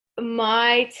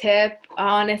My tip,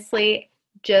 honestly,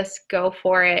 just go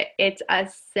for it. It's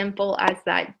as simple as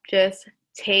that. Just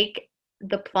take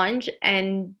the plunge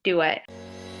and do it.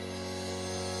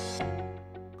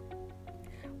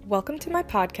 Welcome to my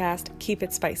podcast, Keep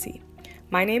It Spicy.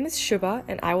 My name is Shubha,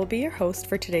 and I will be your host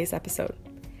for today's episode.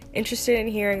 Interested in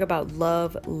hearing about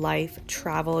love, life,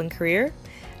 travel, and career?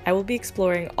 I will be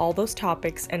exploring all those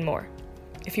topics and more.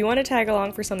 If you want to tag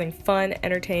along for something fun,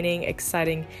 entertaining,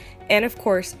 exciting, and of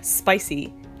course,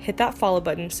 spicy, hit that follow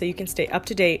button so you can stay up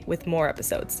to date with more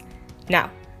episodes. Now,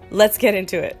 let's get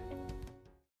into it.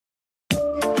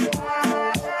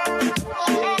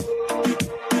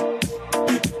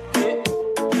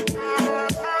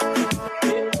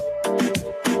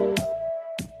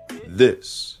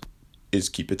 This is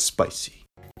Keep It Spicy.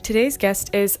 Today's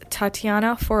guest is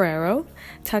Tatiana Forero.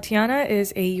 Tatiana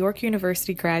is a York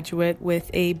University graduate with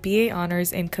a BA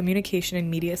Honors in Communication and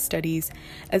Media Studies,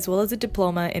 as well as a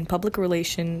diploma in Public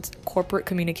Relations, Corporate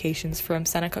Communications from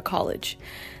Seneca College.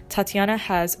 Tatiana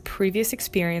has previous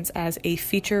experience as a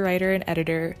feature writer and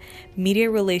editor,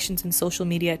 media relations and social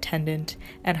media attendant,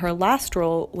 and her last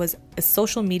role was a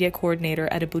social media coordinator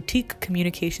at a boutique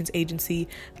communications agency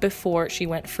before she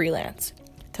went freelance.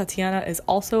 Tatiana is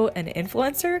also an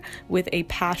influencer with a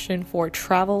passion for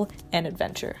travel and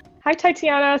adventure. Hi,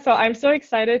 Tatiana. So I'm so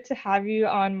excited to have you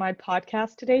on my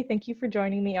podcast today. Thank you for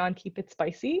joining me on Keep It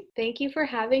Spicy. Thank you for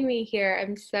having me here.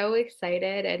 I'm so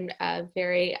excited and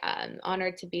very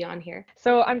honored to be on here.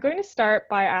 So I'm going to start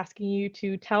by asking you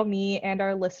to tell me and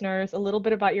our listeners a little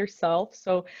bit about yourself.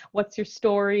 So what's your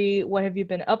story? What have you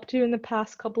been up to in the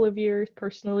past couple of years,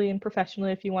 personally and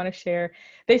professionally, if you want to share?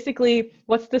 Basically,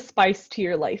 what's the spice to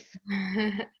your life?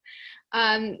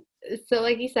 um, so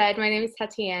like you said, my name is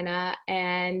Tatiana,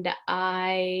 and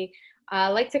I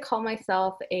like to call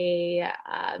myself a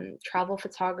travel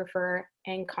photographer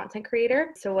and content creator.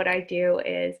 So what I do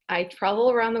is I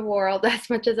travel around the world as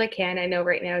much as I can. I know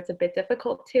right now it's a bit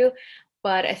difficult to,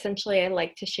 but essentially I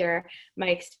like to share my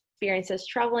experiences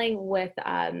traveling with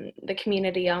the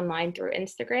community online through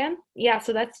Instagram. Yeah,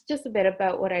 so that's just a bit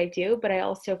about what I do, but I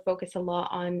also focus a lot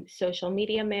on social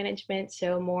media management,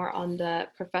 so more on the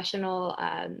professional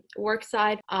work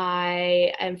side.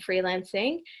 I am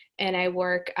freelancing and I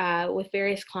work with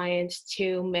various clients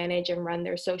to manage and run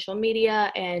their social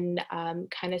media and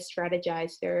kind of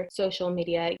strategize their social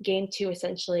media game to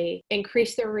essentially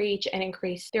increase their reach and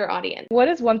increase their audience. What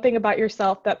is one thing about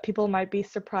yourself that people might be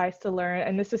surprised to learn?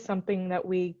 And this is something that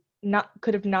we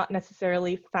could have not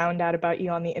necessarily found out about you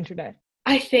on the internet.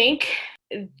 I think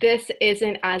this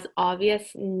isn't as obvious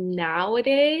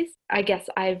nowadays. I guess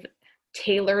I've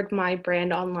tailored my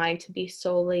brand online to be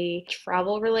solely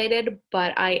travel related,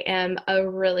 but I am a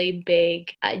really big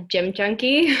gym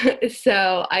junkie.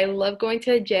 So I love going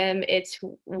to a gym. It's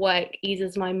what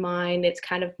eases my mind. It's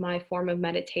kind of my form of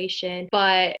meditation,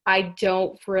 but I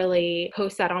don't really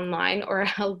post that online, or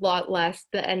a lot less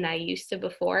than I used to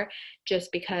before, just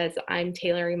because I'm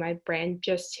tailoring my brand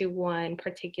just to one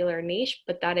particular niche.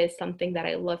 But that is something that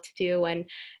I love to do,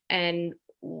 and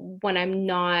when I'm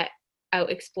not out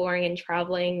exploring and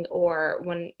traveling, or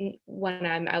when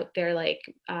I'm out there like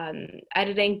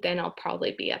editing, then I'll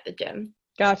probably be at the gym.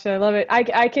 Gotcha, I love it.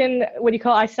 I can, what do you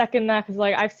call, I second that, because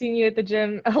like I've seen you at the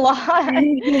gym a lot.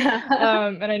 Yeah.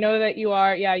 And I know that you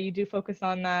are, yeah, you do focus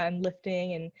on that and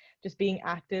lifting and just being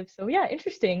active. So yeah,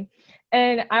 interesting.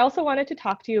 And I also wanted to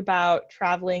talk to you about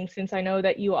traveling, since I know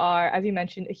that you are, as you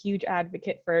mentioned, a huge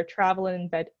advocate for travel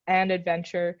and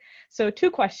adventure. So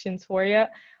two questions for you.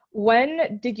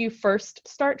 When did you first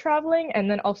start traveling? And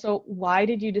then also, why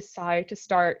did you decide to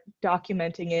start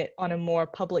documenting it on a more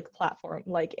public platform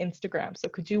like Instagram? So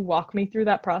could you walk me through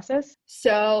that process?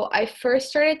 So I first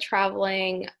started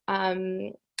traveling.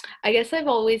 I guess I've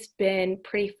always been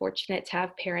pretty fortunate to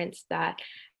have parents that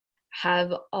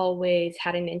have always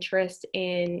had an interest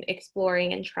in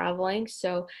exploring and traveling.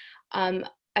 So um,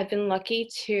 I've been lucky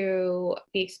to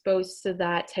be exposed to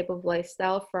that type of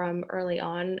lifestyle from early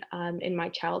on in my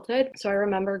childhood. So I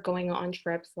remember going on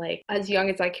trips like as young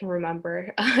as I can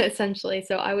remember, essentially.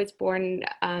 So I was born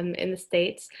in the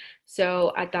States.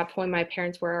 So at that point, my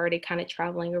parents were already kind of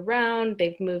traveling around.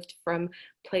 They've moved from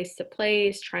place to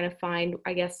place, trying to find,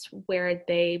 I guess, where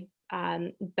they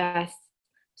best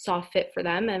saw fit for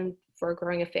them and for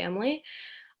growing a family.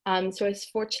 So I was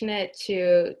fortunate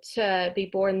to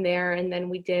be born there, and then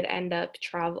we did end up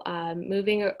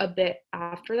moving a bit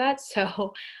after that.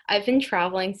 So I've been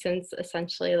traveling since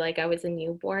essentially like I was a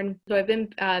newborn. So I've been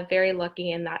very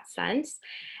lucky in that sense.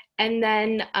 And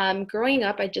then growing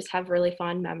up, I just have really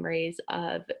fond memories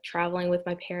of traveling with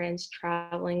my parents,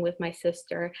 traveling with my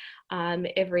sister.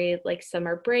 Every like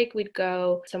summer break, we'd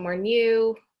go somewhere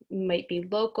new, might be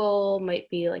local, might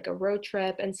be like a road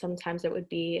trip, and sometimes it would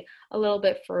be a little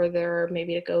bit further,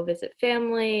 maybe to go visit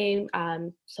family,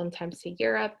 sometimes to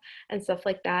Europe and stuff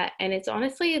like that. And it's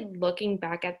honestly looking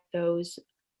back at those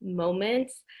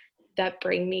moments that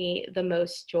bring me the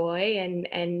most joy,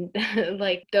 and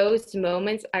like those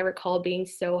moments I recall being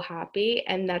so happy,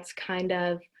 and that's kind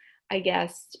of, I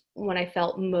guess, when I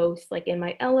felt most like in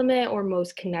my element or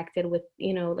most connected with,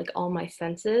 like all my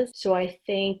senses. So I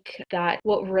think that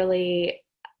what really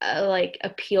like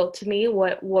appealed to me,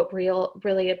 what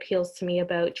really appeals to me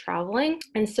about traveling.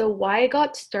 And so why I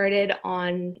got started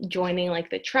on joining like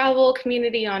the travel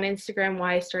community on Instagram,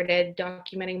 why I started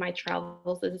documenting my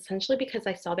travels, is essentially because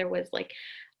I saw there was like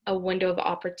a window of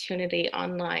opportunity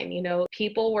online.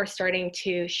 People were starting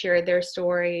to share their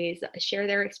stories, share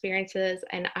their experiences,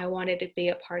 and I wanted to be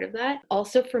a part of that.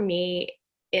 Also for me,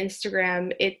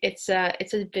 Instagram, it's a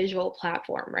visual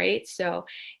platform, right? So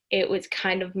it was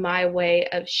kind of my way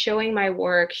of showing my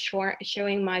work,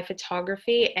 showing my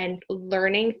photography, and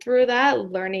learning through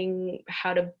that, learning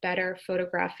how to better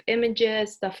photograph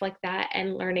images, stuff like that,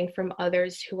 and learning from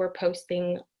others who were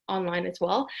posting online as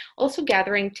well. Also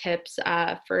gathering tips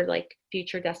for like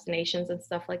future destinations and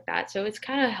stuff like that. So it's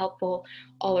kind of helpful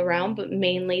all around, but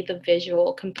mainly the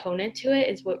visual component to it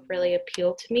is what really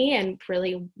appealed to me and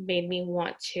really made me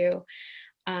want to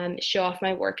show off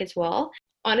my work as well.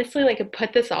 Honestly, like I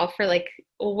put this off for like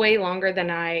way longer than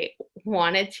I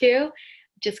wanted to,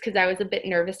 just because I was a bit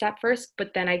nervous at first,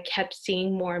 but then I kept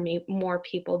seeing more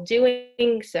people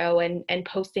doing so and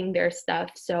posting their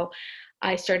stuff. So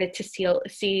I started to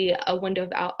see a window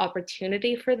of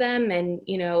opportunity for them, and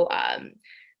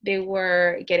they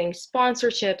were getting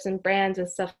sponsorships and brands and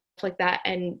stuff like that,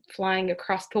 and flying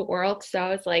across the world. So I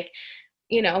was like,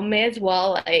 may as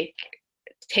well like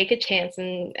take a chance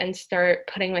and start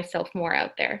putting myself more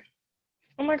out there.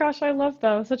 Oh my gosh, I love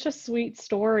that. Such a sweet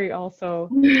story also.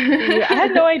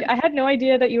 I had no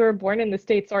idea that you were born in the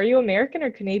States. Are you American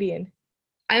or Canadian?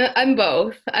 I'm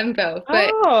both. I'm both, but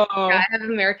yeah, Oh. I have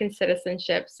American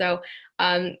citizenship. So,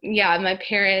 yeah, my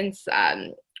parents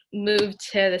moved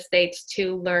to the States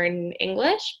to learn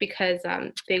English because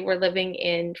they were living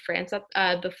in France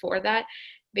before that.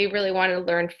 They really wanted to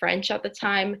learn French at the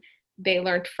time. They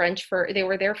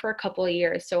were there for a couple of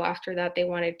years. So after that, they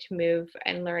wanted to move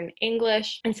and learn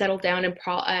English and settle down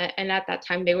and at that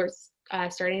time they were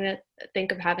starting to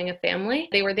think of having a family.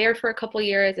 They were there for a couple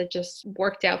years. It just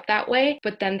worked out that way.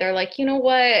 But then they're like, you know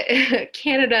what?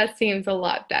 Canada seems a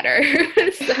lot better.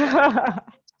 So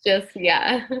just,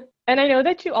 yeah. And I know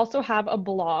that you also have a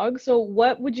blog. So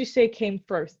what would you say came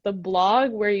first? The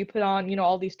blog where you put on,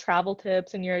 all these travel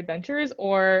tips and your adventures,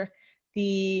 or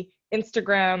the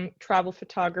Instagram travel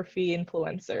photography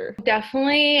influencer?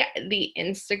 Definitely the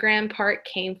Instagram part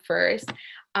came first.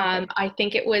 Okay. I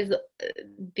think it was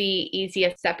the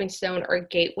easiest stepping stone or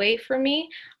gateway for me.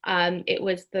 It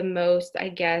was the most, I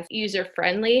guess, user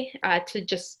friendly to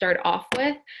just start off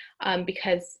with,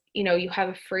 because you have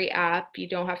a free app. You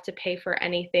don't have to pay for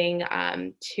anything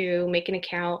to make an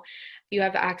account. You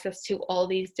have access to all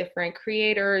these different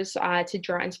creators to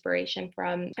draw inspiration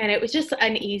from, and it was just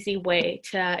an easy way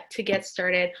to get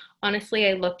started. Honestly,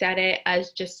 I looked at it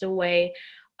as just a way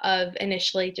of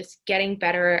initially just getting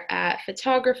better at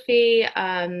photography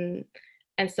and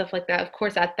stuff like that. Of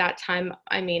course, at that time,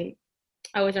 I mean,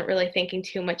 I wasn't really thinking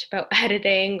too much about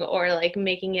editing or like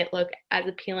making it look as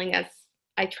appealing as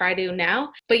I try to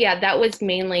now. But yeah, that was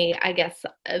mainly, I guess,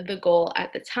 the goal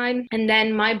at the time. And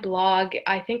then my blog,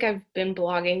 I think I've been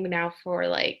blogging now for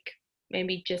like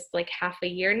maybe just like half a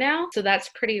year now. So that's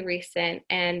pretty recent.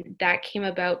 And that came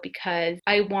about because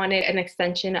I wanted an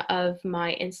extension of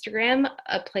my Instagram,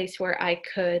 a place where I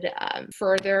could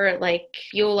further like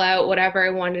fuel out whatever I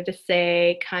wanted to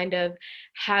say, kind of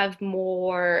have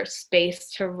more space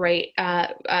to write,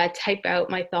 type out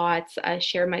my thoughts,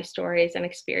 share my stories and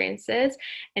experiences,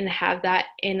 and have that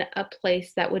in a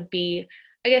place that would be,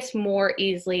 I guess, more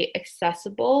easily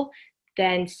accessible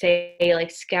than say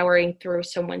like scouring through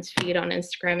someone's feed on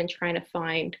Instagram and trying to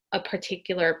find a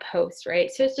particular post, right?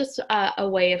 So it's just a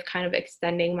way of kind of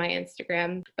extending my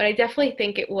Instagram. But I definitely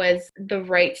think it was the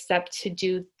right step to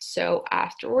do so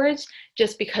afterwards,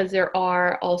 just because there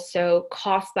are also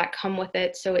costs that come with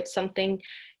it. So it's something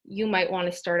you might want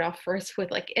to start off first with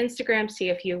like Instagram, see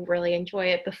if you really enjoy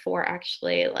it before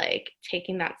actually like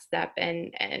taking that step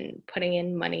and putting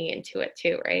in money into it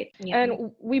too, right? Yeah.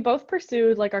 And we both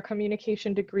pursued like our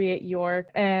communication degree at York,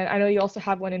 and I know you also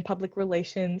have one in public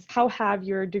relations. How have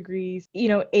your degrees,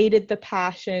 aided the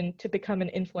passion to become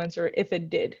an influencer, if it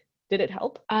did? Did it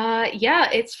help? Yeah,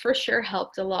 it's for sure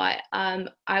helped a lot.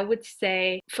 I would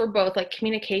say for both like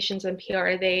communications and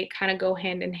PR, they kind of go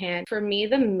hand in hand. For me,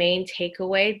 the main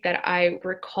takeaway that I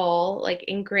recall, like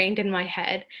ingrained in my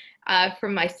head,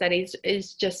 from my studies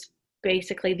is just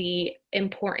basically the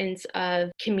importance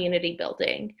of community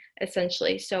building,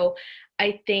 essentially. So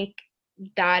I think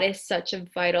that is such a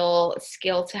vital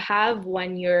skill to have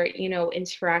when you're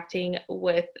interacting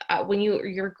with when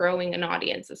you're growing an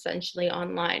audience essentially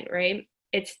online, right?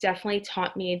 It's definitely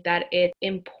taught me that it's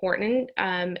important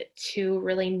to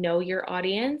really know your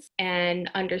audience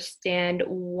and understand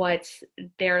what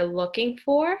they're looking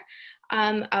for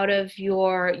out of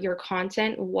your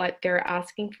content, what they're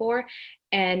asking for,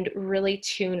 and really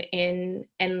tune in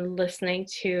and listening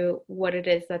to what it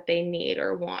is that they need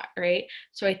or want, right?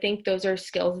 So I think those are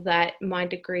skills that my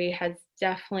degree has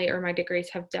definitely, or my degrees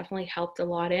have definitely helped a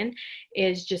lot in,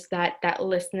 is just that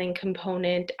listening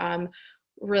component,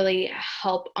 really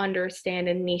help understand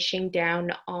and niching down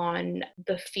on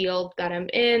the field that I'm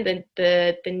in,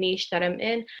 the niche that I'm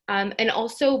in, and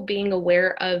also being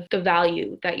aware of the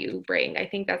value that you bring. I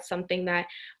think that's something that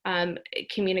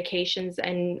communications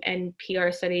and PR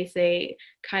studies, they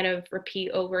kind of repeat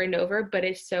over and over, but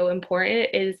it's so important,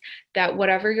 is that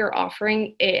whatever you're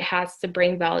offering, it has to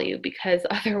bring value, because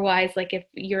otherwise, like if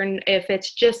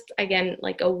it's just, again,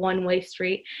 like a one-way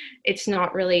street, it's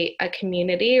not really a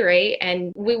community, right?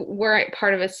 And we're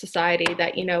part of a society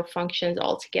that functions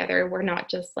all together. We're not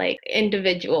just like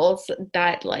individuals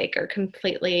that like are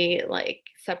completely like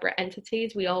separate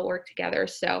entities. We all work together.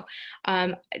 So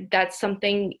that's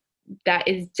something that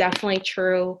is definitely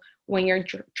true when you're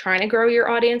trying to grow your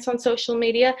audience on social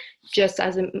media, just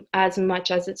as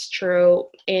much as it's true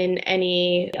in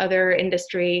any other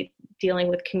industry dealing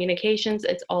with communications.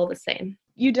 It's all the same.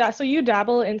 So you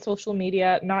dabble in social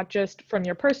media, not just from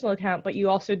your personal account, but you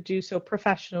also do so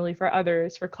professionally for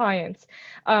others, for clients.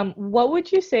 What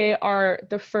would you say are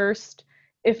the first,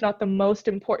 if not the most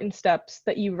important steps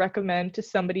that you recommend to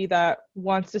somebody that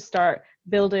wants to start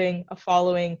building a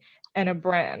following and a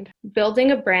brand?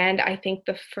 Building a brand, I think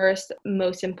the first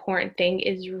most important thing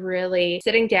is really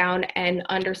sitting down and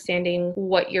understanding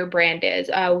what your brand is,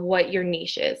 what your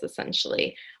niche is,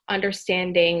 essentially.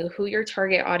 Understanding who your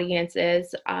target audience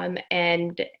is,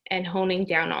 and honing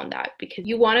down on that, because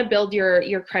you want to build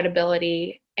your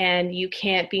credibility, and you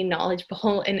can't be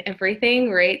knowledgeable in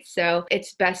everything, right? So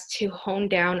it's best to hone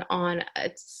down on a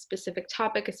specific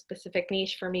topic, a specific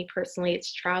niche. For me personally,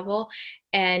 it's travel,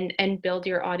 and build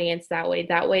your audience that way.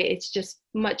 That way, it's just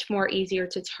much more easier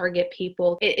to target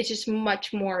people. It's just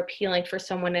much more appealing for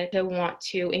someone to want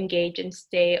to engage and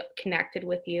stay connected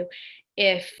with you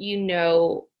if you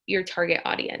know your target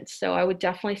audience. So I would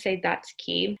definitely say that's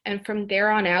key. And from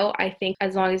there on out, I think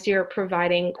as long as you're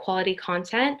providing quality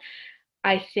content,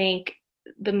 I think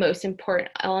the most important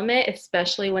element,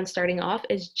 especially when starting off,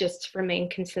 is just to remain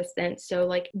consistent. So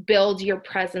like build your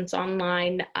presence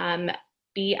online,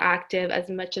 be active as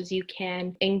much as you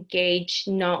can, engage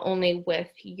not only with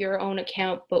your own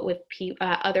account, but with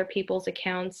other people's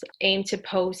accounts. Aim to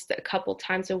post a couple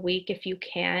times a week if you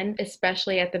can,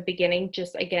 especially at the beginning,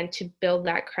 just again, to build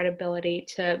that credibility,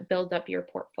 to build up your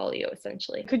portfolio,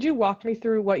 essentially. Could you walk me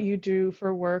through what you do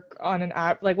for work on an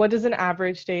app? Like, what does an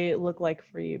average day look like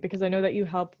for you? Because I know that you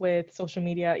help with social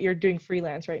media. You're doing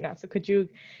freelance right now. So could you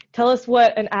tell us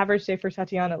what an average day for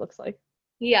Tatiana looks like?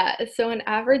 Yeah, so an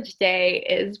average day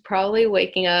is probably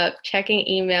waking up, checking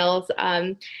emails.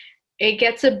 It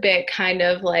gets a bit kind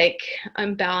of like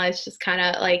unbalanced, just kind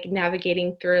of like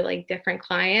navigating through like different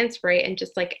clients, right? And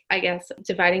just like, I guess,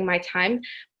 dividing my time.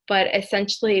 But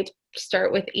essentially,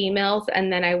 start with emails,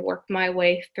 and then I work my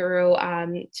way through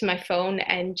to my phone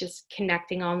and just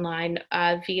connecting online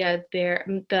via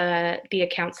the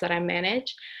accounts that I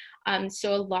manage.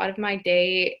 So a lot of my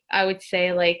day, I would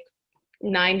say like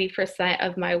 90%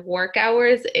 of my work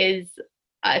hours is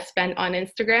spent on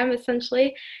Instagram,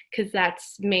 essentially, because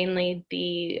that's mainly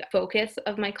the focus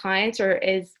of my clients, or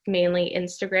is mainly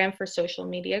Instagram for social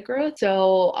media growth.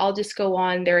 So I'll just go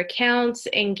on their accounts,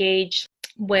 engage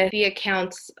with the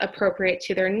accounts appropriate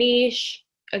to their niche,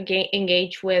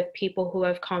 engage with people who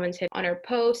have commented on our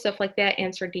posts, stuff like that,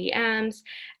 answer DMs.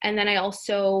 And then I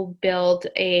also build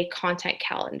a content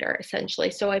calendar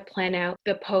essentially. So I plan out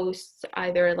the posts,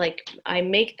 either like I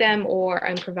make them or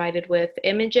I'm provided with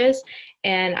images,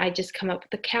 and I just come up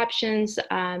with the captions.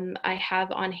 I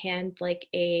have on hand like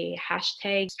a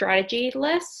hashtag strategy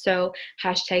list. So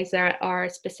hashtags that are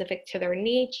specific to their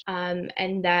niche,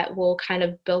 and that will kind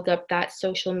of build up that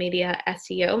social media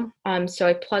SEO. So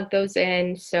I plug those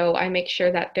in. So I make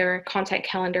sure that their content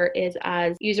calendar is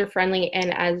as user friendly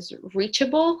and as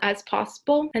reachable as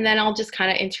possible. And then I'll just kind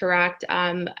of interact,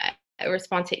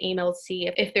 respond to emails, see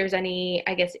if there's any,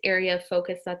 I guess, area of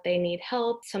focus that they need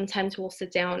help. Sometimes we'll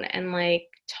sit down and like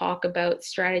talk about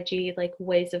strategy, like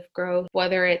ways of growth,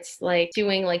 whether it's like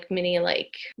doing like mini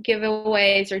like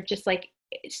giveaways or just like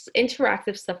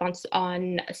interactive stuff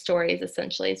on stories.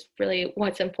 Essentially is really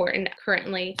what's important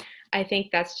currently. I think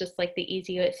that's just like the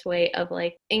easiest way of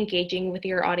like engaging with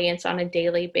your audience on a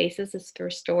daily basis is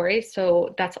through stories.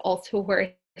 So that's also where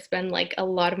I spend like a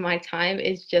lot of my time,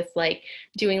 is just like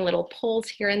doing little polls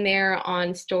here and there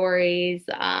on stories,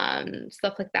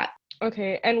 stuff like that.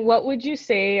 Okay, and what would you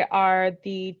say are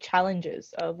the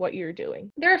challenges of what you're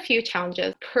doing? There are a few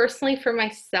challenges. Personally, for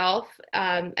myself,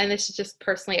 and this is just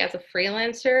personally as a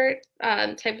freelancer,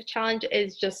 type of challenge,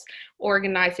 is just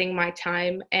organizing my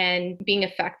time and being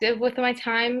effective with my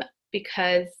time.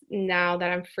 Because now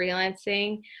that I'm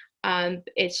freelancing,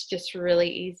 it's just really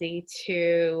easy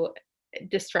to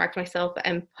distract myself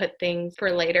and put things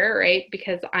for later, right?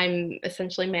 Because I'm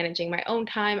essentially managing my own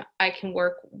time. I can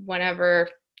work whenever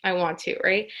I want to,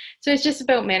 right? So it's just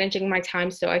about managing my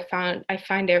time. So I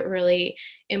find it really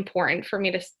important for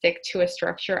me to stick to a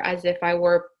structure as if I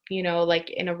were,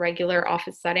 like in a regular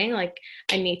office setting. Like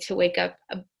I need to wake up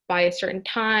by a certain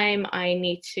time. I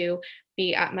need to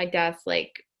be at my desk,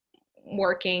 like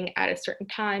working at a certain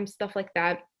time, stuff like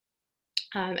that.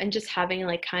 And just having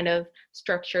like kind of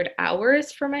structured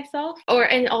hours for myself,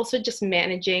 and also just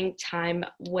managing time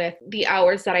with the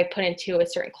hours that I put into a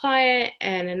certain client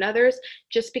and in others,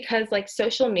 just because like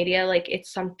social media, like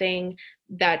it's something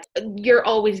that you're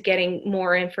always getting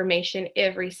more information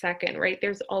every second, right?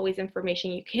 There's always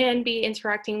information you can be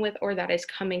interacting with or that is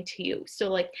coming to you. So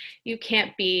like you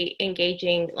can't be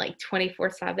engaging like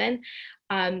 24/7.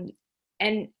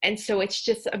 And so it's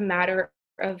just a matter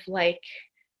of like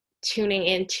tuning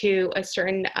into a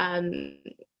certain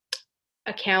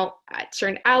account at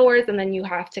certain hours, and then you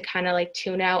have to kind of like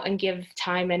tune out and give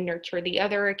time and nurture the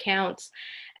other accounts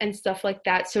and stuff like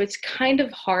that. So it's kind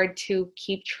of hard to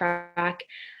keep track.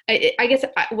 I guess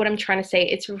what I'm trying to say,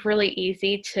 it's really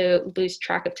easy to lose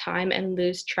track of time and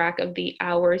lose track of the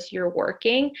hours you're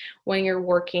working when you're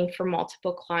working for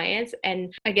multiple clients,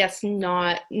 and I guess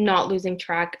not losing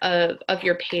track of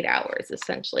your paid hours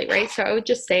essentially, right? So I would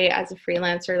just say as a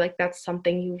freelancer, like that's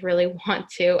something you really want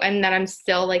to, and that I'm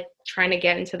still like trying to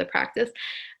get into the practice,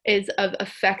 is of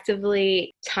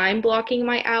effectively time blocking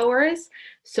my hours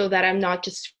so that I'm not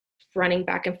just running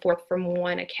back and forth from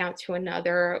one account to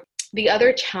another. The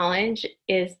other challenge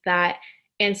is that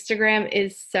Instagram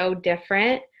is so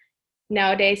different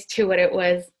nowadays to what it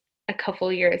was a couple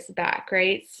years back,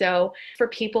 right? So for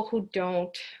people who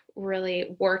don't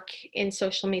really work in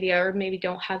social media or maybe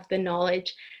don't have the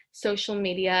knowledge, social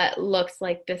media looks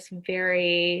like this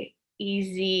very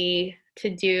easy to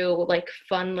do, like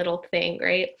fun little thing,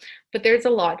 right? But there's a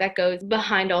lot that goes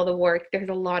behind all the work. There's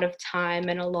a lot of time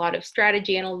and a lot of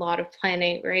strategy and a lot of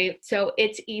planning, right? So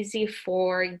it's easy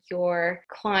for your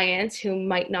clients who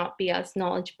might not be as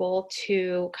knowledgeable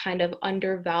to kind of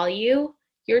undervalue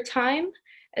your time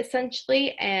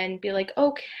essentially and be like,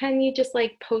 oh, can you just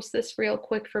like post this real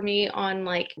quick for me on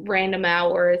like random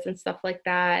hours and stuff like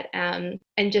that, and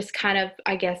just kind of,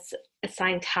 I guess,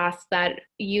 assign tasks that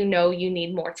you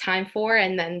need more time for,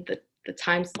 and then the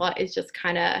time slot is just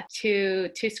kind of too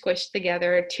squished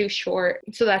together, too short.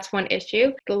 So that's one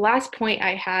issue. The last point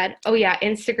I had, oh yeah,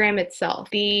 Instagram itself.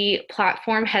 The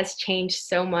platform has changed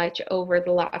so much over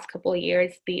the last couple of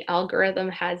years. The algorithm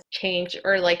has changed,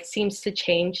 or like seems to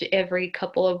change every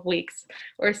couple of weeks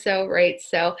or so, right?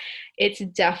 So it's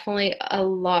definitely a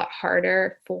lot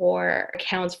harder for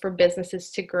accounts, for businesses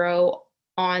to grow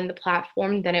on the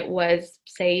platform than it was,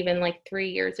 say, even like 3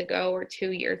 years ago or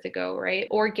 2 years ago, right?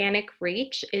 Organic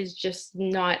reach is just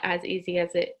not as easy as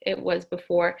it was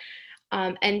before.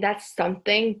 And that's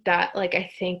something that, like,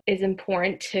 I think is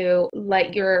important to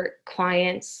let your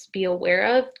clients be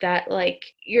aware of, that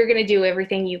like you're going to do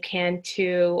everything you can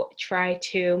to try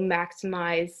to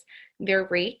maximize their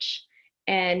reach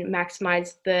and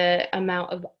maximize the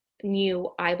amount of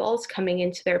new eyeballs coming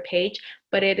into their page,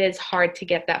 but it is hard to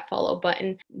get that follow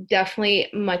button. Definitely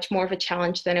much more of a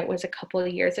challenge than it was a couple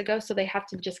of years ago. So they have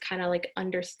to just kind of like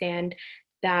understand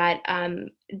that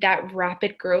that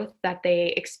rapid growth that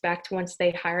they expect once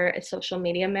they hire a social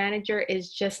media manager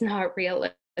is just not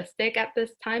realistic at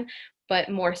this time. But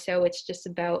more so, it's just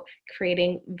about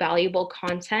creating valuable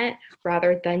content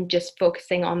rather than just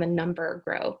focusing on the number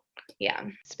grow. Yeah.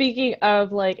 Speaking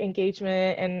of like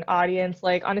engagement and audience,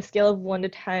 like on a scale of 1 to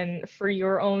 10 for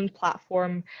your own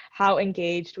platform, how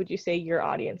engaged would you say your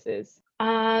audience is?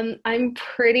 I'm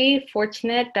pretty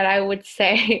fortunate that I would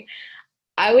say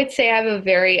I have a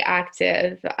very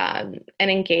active and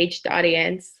engaged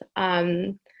audience.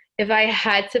 If I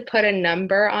had to put a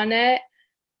number on it,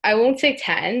 I won't say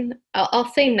 10.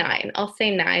 I'll say 9. I'll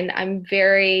say 9. I'm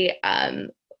very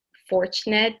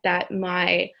fortunate that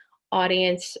my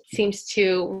audience seems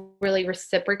to really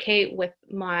reciprocate with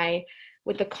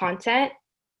the content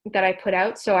that I put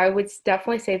out. So I would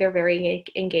definitely say they're very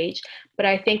engaged, but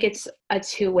I think it's a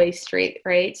two-way street,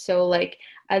 right? So like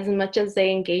as much as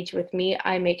they engage with me,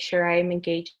 I make sure I'm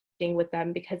engaging with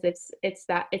them because it's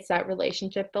that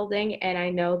relationship building, and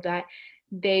I know that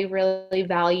they really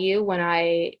value when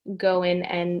I go in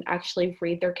and actually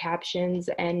read their captions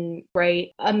and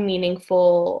write a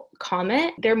meaningful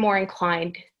comment. They're more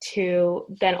inclined to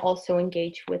then also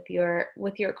engage with your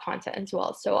content as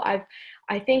well. So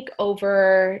I think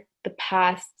over the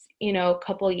past,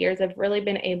 couple of years, I've really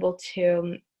been able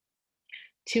to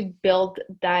build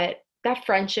that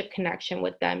friendship connection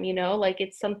with them, like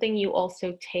it's something you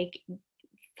also take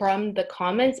from the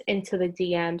comments into the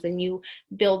DMs and you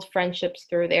build friendships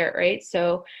through there, right?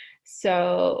 So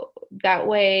that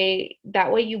way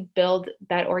you build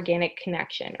that organic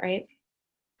connection, right?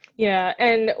 Yeah,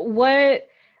 and what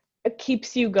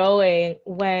keeps you going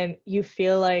when you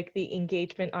feel like the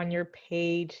engagement on your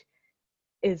page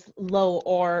is low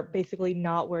or basically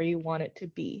not where you want it to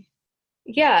be?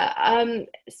 Yeah,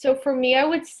 so for me, I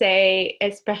would say,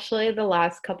 especially the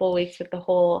last couple of weeks with the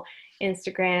whole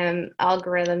Instagram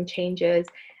algorithm changes,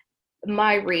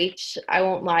 my reach, I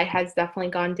won't lie, has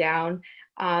definitely gone down.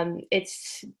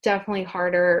 It's definitely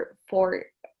harder for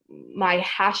my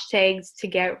hashtags to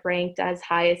get ranked as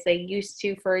high as they used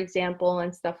to, for example,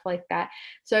 and stuff like that.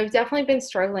 So I've definitely been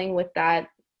struggling with that.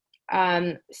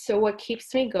 So what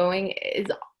keeps me going is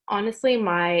honestly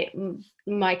my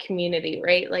community,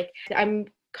 right? Like I'm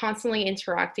constantly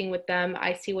interacting with them.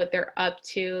 I see what they're up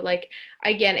to. Like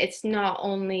again, it's not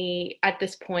only at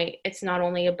this point, it's not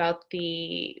only about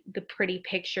the pretty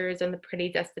pictures and the pretty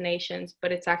destinations,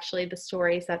 but it's actually the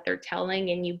stories that they're telling,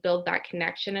 and you build that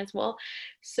connection as well.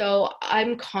 So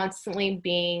I'm constantly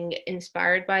being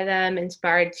inspired by them,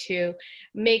 inspired to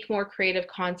make more creative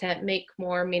content, make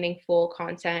more meaningful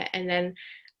content, and then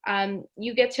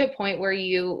you get to a point where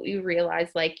you realize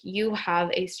like you have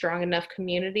a strong enough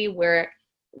community where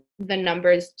the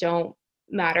numbers don't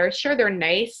matter. Sure, they're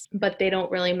nice, but they don't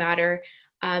really matter.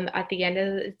 At the end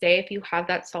of the day, if you have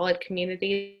that solid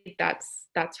community, that's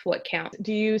what counts.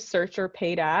 Do you search or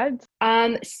paid ads?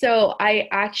 So I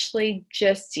actually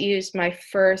just used my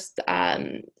first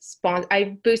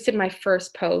I boosted my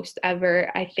first post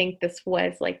ever. I think this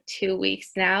was like 2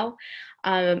 weeks now.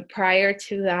 Prior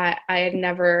to that, I had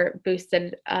never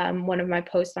boosted one of my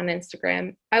posts on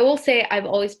Instagram. I will say I've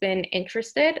always been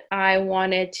interested. I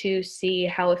wanted to see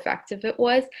how effective it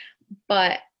was,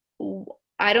 but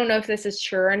I don't know if this is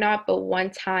true or not, but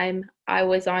one time I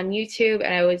was on YouTube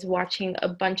and I was watching a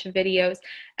bunch of videos,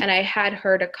 and I had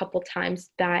heard a couple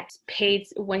times that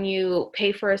when you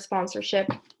pay for a sponsorship,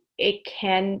 it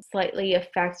can slightly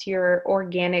affect your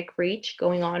organic reach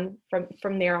going on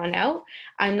from there on out.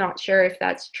 I'm not sure if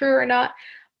that's true or not,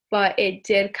 but it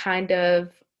did kind of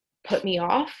put me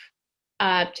off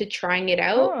to trying it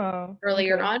out Oh,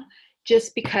 earlier okay. on,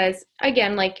 just because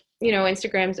again, like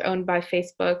Instagram's owned by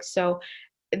Facebook, so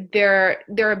they're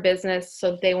a business,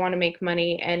 so they want to make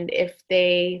money, and if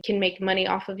they can make money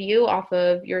off of you, off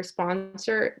of your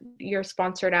sponsored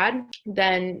ad,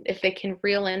 then if they can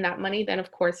reel in that money, then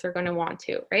of course they're going to want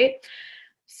to, right?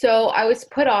 So I was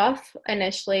put off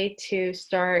initially to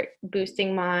start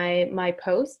boosting my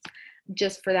posts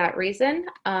just for that reason.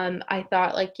 I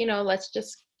thought like, let's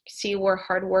just see where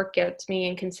hard work gets me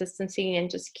and consistency,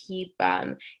 and just keep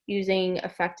using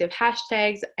effective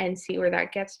hashtags and see where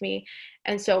that gets me.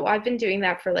 And so I've been doing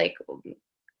that for like,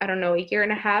 I don't know, a year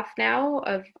and a half now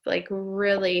of like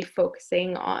really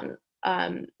focusing on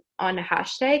a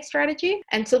hashtag strategy.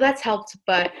 And so that's helped.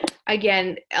 But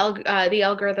again, the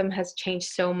algorithm has changed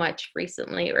so much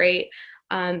recently, right?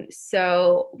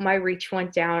 So my reach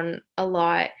went down a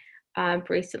lot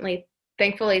recently,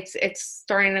 thankfully it's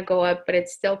starting to go up, but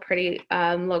it's still pretty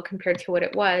low compared to what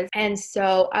it was. And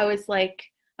so I was like,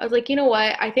 you know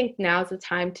what? I think now's the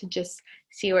time to just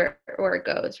see where it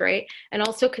goes, right? And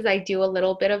also because I do a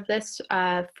little bit of this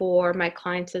for my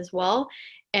clients as well,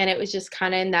 and it was just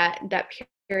kind of in that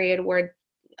period where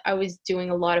I was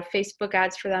doing a lot of Facebook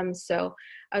ads for them. So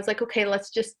I was like, okay, let's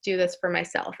just do this for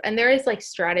myself. And there is like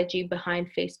strategy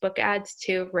behind Facebook ads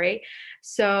too, right?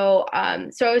 So I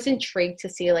was intrigued to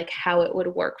see like how it would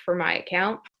work for my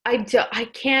account. I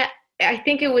can't. I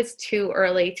think it was too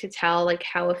early to tell like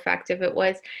how effective it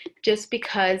was, just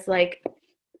because like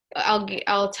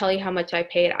I'll tell you how much I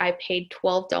paid. I paid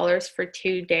 $12 for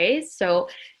 2 days, so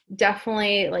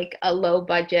definitely like a low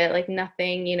budget, like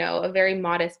nothing, a very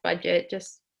modest budget,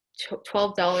 just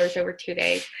 $12 over 2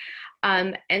 days.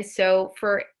 And so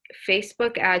for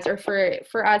Facebook ads, or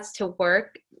for ads to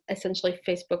work, essentially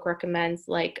Facebook recommends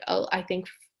like I think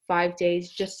 5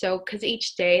 days, just so because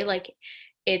each day like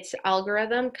its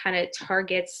algorithm kind of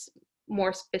targets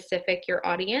more specific your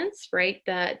audience, right?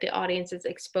 The audience is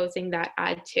exposing that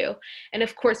ad to. And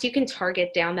of course, you can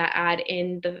target down that ad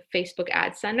in the Facebook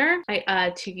Ad Center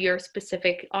to your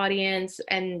specific audience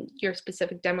and your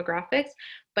specific demographics.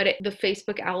 But the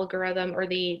Facebook algorithm, or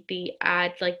the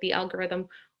ad, like the algorithm,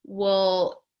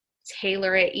 will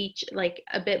tailor it each like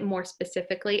a bit more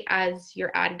specifically as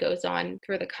your ad goes on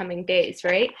through the coming days,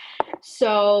 right?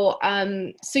 So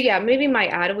yeah, maybe my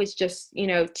ad was just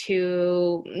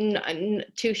too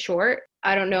short.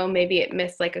 I don't know, maybe it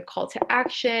missed like a call to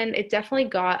action. It definitely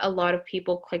got a lot of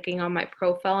people clicking on my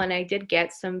profile, and I did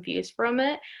get some views from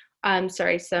it.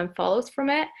 Some follows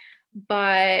from it,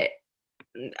 but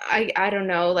I don't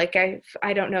know, like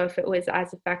I don't know if it was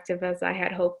as effective as I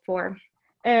had hoped for.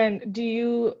 And do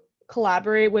you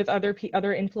collaborate with other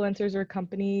influencers or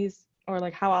companies, or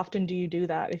like how often do you do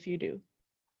that if you do?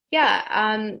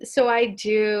 Yeah, so I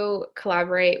do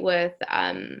collaborate with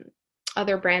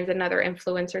other brands and other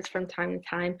influencers from time to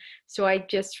time. So I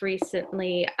just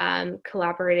recently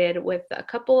collaborated with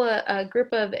a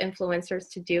group of influencers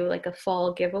to do like a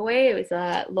fall giveaway. It was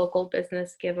a local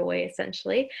business giveaway,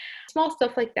 essentially. Small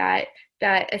stuff like that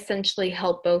essentially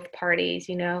help both parties.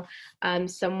 One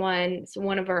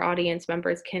of our audience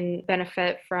members can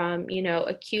benefit from,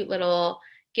 a cute little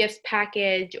gifts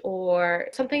package or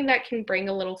something that can bring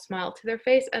a little smile to their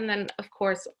face. And then of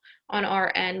course on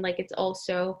our end, like it's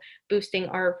also boosting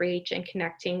our reach and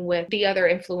connecting with the other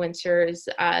influencers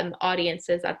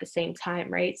audiences at the same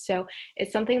time, right? So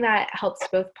it's something that helps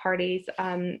both parties.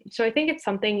 So I think it's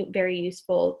something very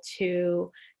useful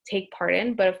to take part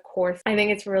in, but of course I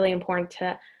think it's really important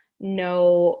to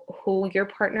know who you're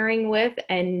partnering with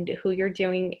and who you're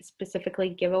doing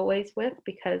specifically giveaways with,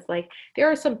 because like there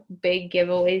are some big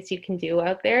giveaways you can do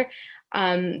out there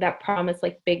that promise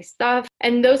like big stuff,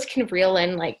 and those can reel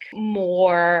in like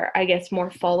more, I guess, more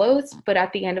follows. But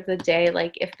at the end of the day,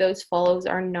 like if those follows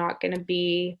are not going to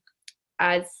be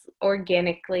as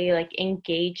organically like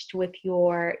engaged with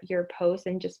your post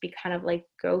and just be kind of like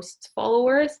ghost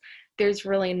followers, there's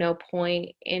really no point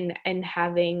in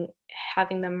having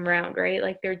them around, right?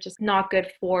 Like they're just not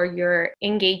good for your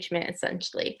engagement,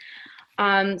 essentially.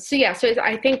 So it's,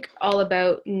 I think, all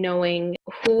about knowing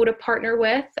who to partner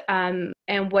with,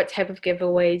 and what type of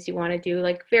giveaways you want to do,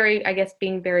 like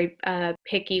being very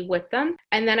picky with them.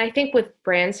 And then I think with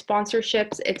brand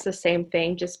sponsorships, it's the same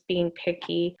thing, just being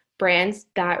picky brands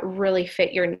that really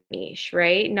fit your niche,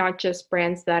 right? Not just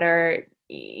brands that are,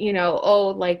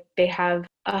 like they have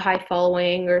a high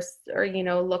following or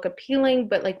look appealing,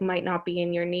 but like might not be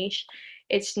in your niche.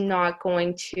 It's not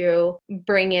going to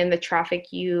bring in the traffic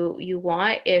you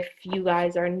want if you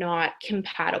guys are not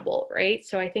compatible, right?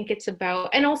 So I think it's about,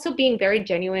 and also being very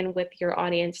genuine with your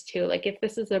audience too. Like if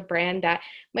this is a brand that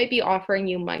might be offering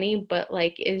you money, but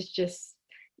like is just,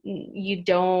 you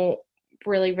don't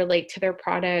really relate to their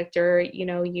product, or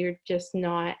you're just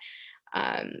not,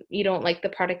 you don't like the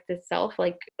product itself,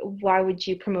 like why would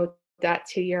you promote that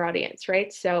to your audience,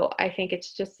 right? So I think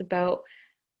it's just about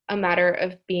a matter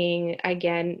of being,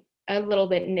 again, a little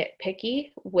bit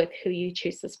nitpicky with who you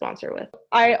choose to sponsor with.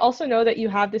 I also know that you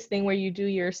have this thing where you do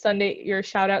your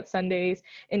shout out Sundays,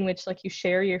 in which like you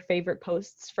share your favorite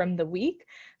posts from the week.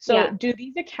 So yeah. Do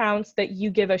these accounts that you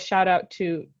give a shout out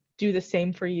to do the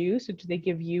same for you? So do they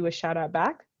give you a shout out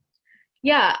back?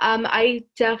 Yeah, I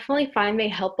definitely find they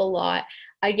help a lot,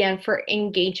 again, for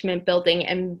engagement building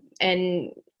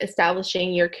and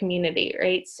establishing your community,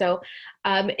 right? So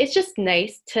it's just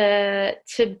nice to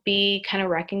be kind of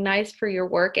recognized for your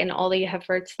work and all the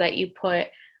efforts that you put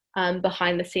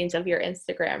behind the scenes of your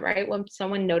Instagram, right? When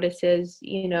someone notices,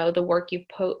 the work you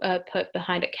put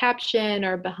behind a caption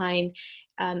or behind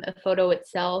a photo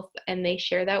itself and they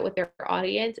share that with their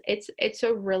audience, it's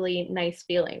a really nice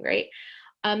feeling, right?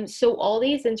 So all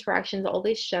these interactions, all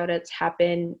these shout outs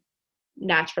happen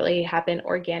naturally, happen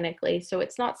organically. So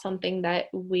it's not something that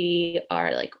we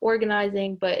are like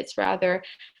organizing, but it's rather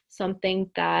something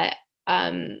that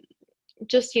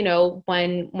just,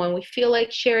 when we feel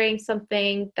like sharing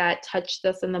something that touched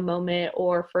us in the moment,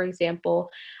 or for example,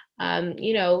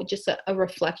 just a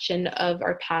reflection of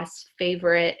our past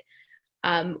favorite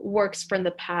works from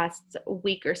the past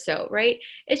week or so, right?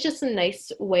 It's just a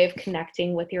nice way of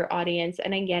connecting with your audience.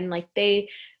 And again, like they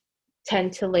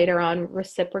tend to later on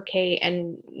reciprocate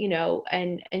and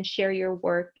and share your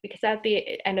work, because at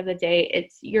the end of the day,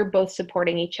 it's you're both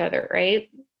supporting each other, right?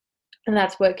 And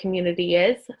that's what community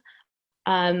is,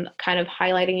 kind of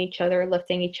highlighting each other,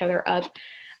 lifting each other up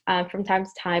from time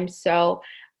to time. So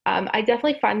I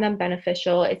definitely find them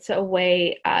beneficial. It's a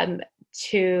way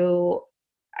to,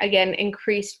 again,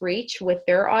 increase reach with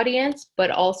their audience, but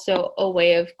also a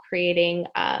way of creating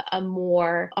a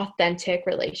more authentic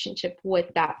relationship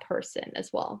with that person as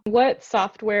well. What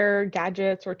software,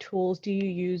 gadgets, or tools do you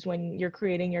use when you're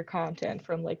creating your content,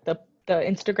 from like the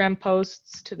Instagram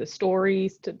posts to the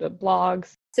stories to the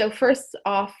blogs? So first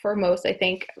off, foremost, I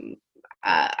think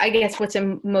I guess what's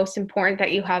most important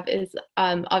that you have is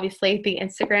obviously the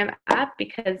Instagram app,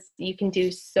 because you can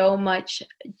do so much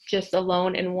just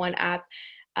alone in one app,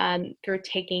 through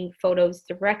taking photos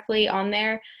directly on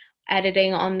there,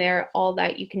 editing on there, all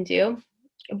that you can do.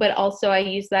 But also I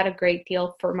use that a great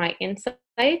deal for my insights.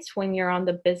 When you're on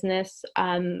the business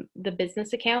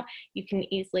account, you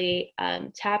can easily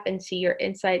tap and see your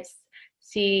insights,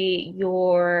 see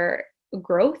your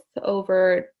growth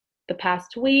over the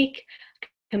past week,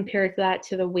 compared that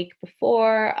to the week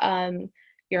before,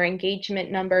 your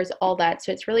engagement numbers, all that. So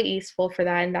it's really useful for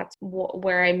that. And that's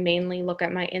where I mainly look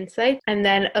at my insights. And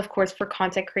then, of course, for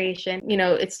content creation,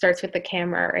 it starts with the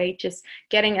camera, right? Just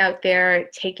getting out there,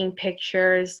 taking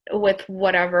pictures with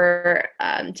whatever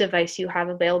device you have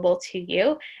available to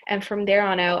you. And from there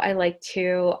on out, I like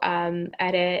to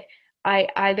edit. I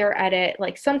either edit,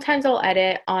 like sometimes I'll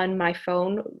edit on my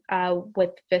phone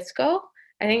with VSCO.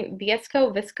 I think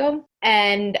VSCO.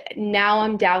 And now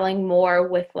I'm dabbling more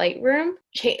with Lightroom.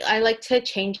 I like to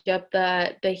change up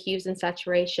the hues and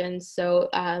saturations. So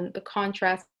the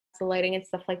contrast, the lighting and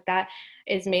stuff like that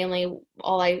is mainly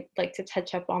all I like to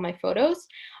touch up on my photos.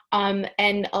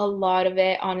 And a lot of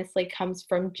it honestly comes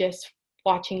from just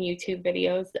watching YouTube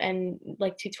videos and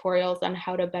like tutorials on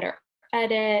how to better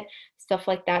edit, stuff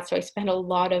like that. So I spend a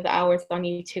lot of hours on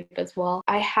YouTube as well.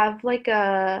 I have like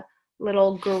a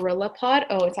little GorillaPod.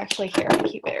 Oh, it's actually here. I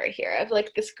keep it right here. I have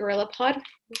like this GorillaPod.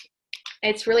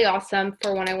 It's really awesome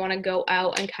for when I want to go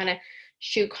out and kind of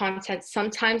shoot content.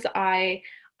 Sometimes when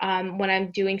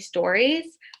I'm doing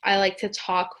stories, I like to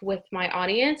talk with my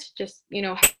audience, just,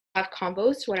 have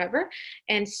combos, whatever.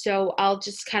 And so I'll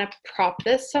just kind of prop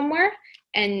this somewhere,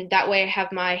 and that way I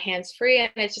have my hands free,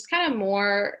 and it's just kind of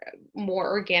more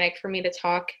organic for me to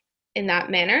talk in that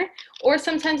manner. Or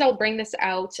sometimes I'll bring this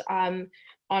out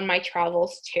on my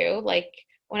travels too. Like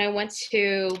when I went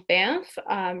to Banff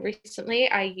recently,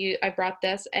 I brought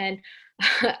this, and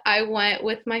I went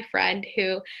with my friend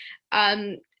who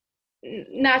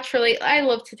naturally, I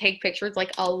love to take pictures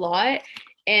like a lot,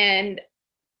 and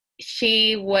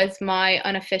she was my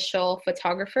unofficial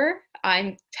photographer.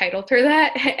 I'm titled her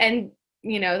that, and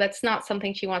that's not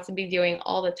something she wants to be doing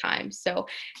all the time. So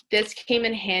this came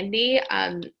in handy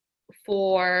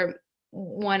for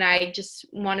when I just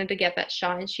wanted to get that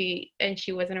shot and she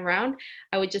wasn't around.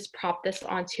 I would just prop this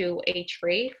onto a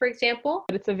tree, for example.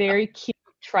 It's a very cute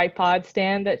tripod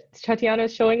stand that Tatiana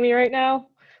is showing me right now,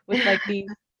 with like these,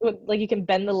 like you can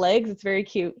bend the legs. It's very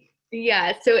cute.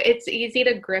 Yeah, so it's easy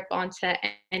to grip onto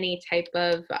any type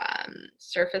of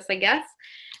surface, I guess.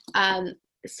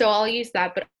 So I'll use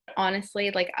that, but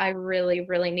honestly, like I really,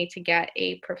 really need to get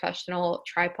a professional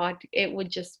tripod. It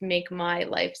would just make my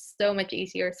life so much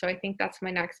easier. So I think that's my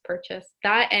next purchase.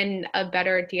 That and a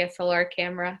better DSLR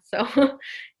camera. So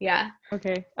yeah.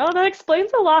 Okay. Oh, that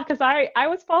explains a lot, because I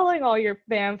was following all your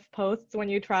Banff posts when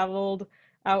you traveled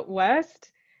out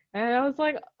west. And I was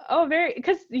like, oh,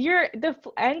 because the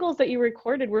angles that you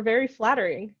recorded were very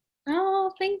flattering.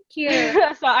 Oh, thank you.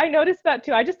 So I noticed that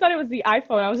too. I just thought it was the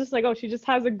iPhone. I was just like, oh, she just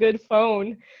has a good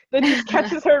phone that just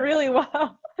catches her really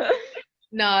well.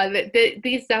 No,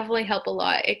 these definitely help a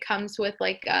lot. It comes with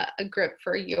like a grip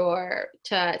for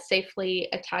to safely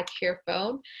attach your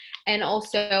phone, and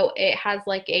also it has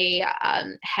like a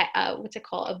what's it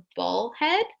called, a ball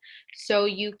head, so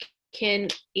you can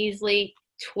easily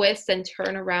twist and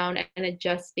turn around and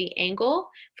adjust the angle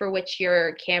for which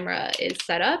your camera is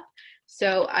set up.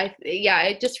 So yeah,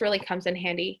 it just really comes in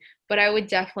handy. But I would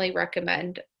definitely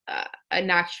recommend an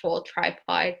actual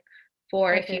tripod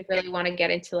for if you Okay, really want to get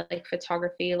into like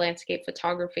photography, landscape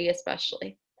photography,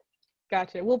 especially.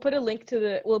 gotcha. We'll put a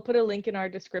link in our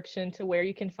description to where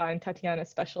you can find Tatiana's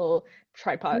special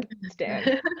tripod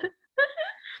stand.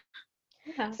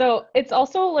 Yeah. So it's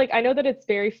also like I know that it's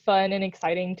very fun and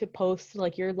exciting to post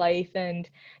like your life and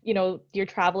your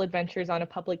travel adventures on a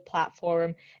public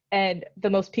platform, and the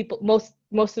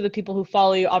most of the people who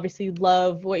follow you obviously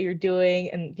love what you're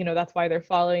doing, and that's why they're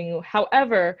following you.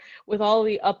 However, with all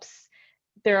the ups,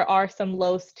 there are some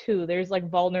lows too. There's like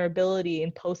vulnerability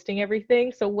in posting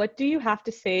everything. So what do you have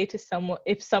to say to someone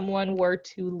if someone were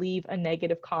to leave a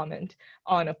negative comment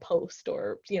on a post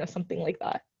or something like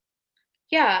that?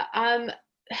 Yeah,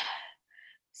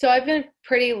 so I've been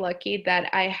pretty lucky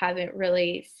that I haven't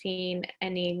really seen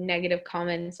any negative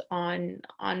comments on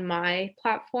my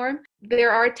platform.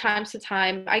 There are times to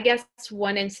time. I guess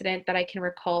one incident that I can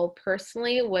recall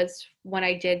personally was when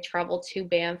I did travel to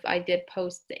Banff. I did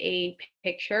post a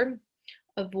picture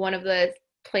of one of the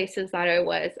places that I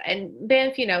was. And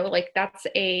Banff, like that's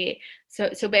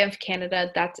so Banff, Canada,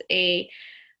 that's a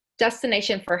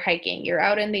destination for hiking. You're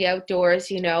out in the outdoors,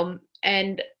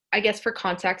 and I guess for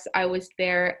context, I was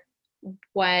there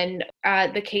when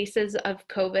the cases of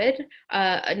COVID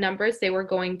numbers they were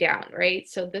going down, right?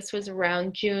 So this was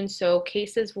around June, so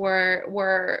cases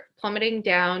were plummeting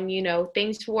down.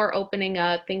 Things were opening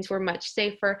up, things were much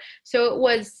safer. So it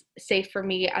was safe for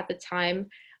me at the time,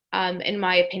 in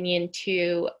my opinion,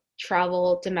 to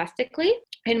travel domestically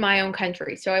in my own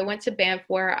country. So I went to Banff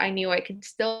where I knew I could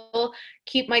still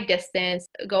keep my distance,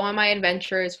 go on my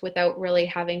adventures without really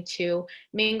having to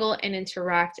mingle and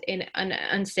interact in an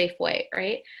unsafe way,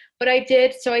 right? But I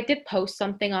did post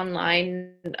something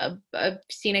online, a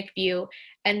scenic view,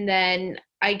 and then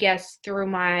I guess through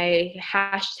my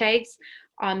hashtags,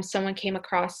 someone came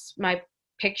across my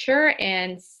picture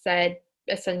and said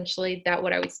essentially that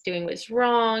what I was doing was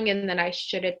wrong and then I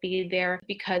shouldn't be there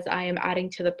because I am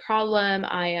adding to the problem.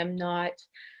 I am not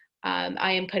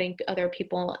I am putting other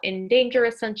people in danger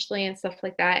essentially and stuff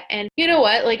like that. And you know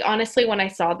what? Like honestly, when I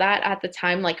saw that at the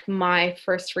time, like my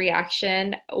first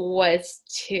reaction was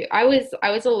I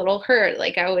was a little hurt.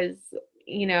 Like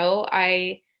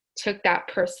I took that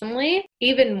personally,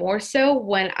 even more so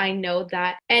when I know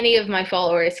that any of my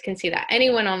followers can see that.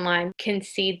 Anyone online can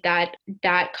see that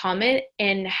comment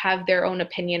and have their own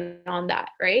opinion on that,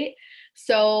 right?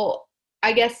 So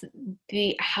I guess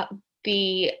the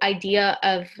the idea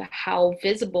of how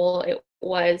visible it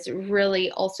was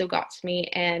really also got to me.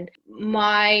 And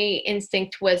my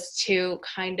instinct was to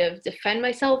kind of defend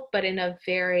myself, but in a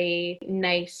very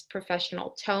nice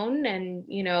professional tone and,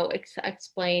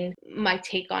 explain my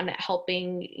take on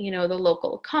helping, the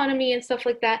local economy and stuff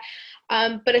like that.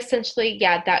 But essentially,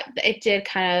 yeah, that it did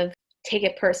kind of take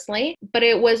it personally, but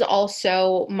it was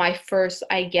also my first,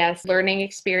 I guess, learning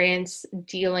experience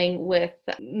dealing with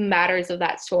matters of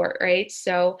that sort, right?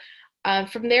 So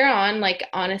from there on, like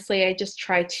honestly, I just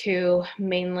try to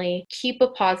mainly keep a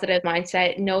positive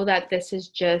mindset, know that this is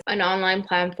just an online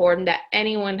platform that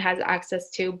anyone has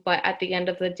access to, but at the end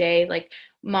of the day, like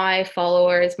my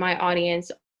followers, my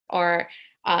audience are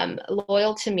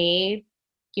loyal to me.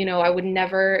 I would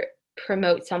never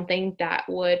promote something that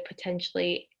would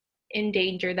potentially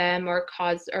endanger them or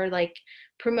cause or like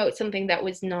promote something that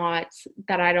was not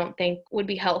that I don't think would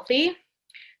be healthy.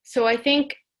 So I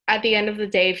think at the end of the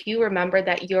day, if you remember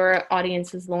that your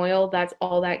audience is loyal, that's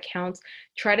all that counts.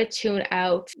 Try to tune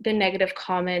out the negative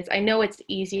comments. I know it's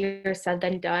easier said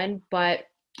than done, but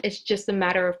it's just a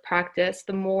matter of practice.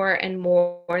 The more and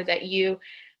more that you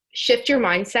shift your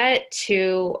mindset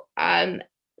to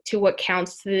what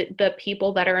counts, the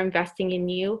people that are investing in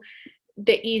you,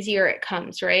 the easier it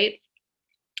comes, right?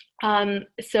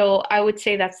 So I would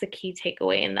say that's the key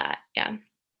takeaway in that. Yeah.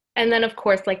 And then of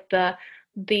course, like the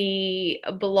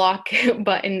block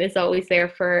button is always there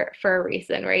for a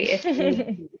reason, right? If you need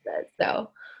to use it. So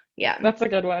yeah. That's a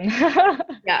good one.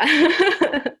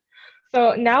 Yeah.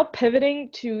 So now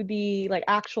pivoting to the like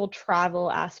actual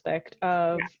travel aspect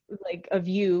of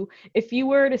you, if you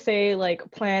were to say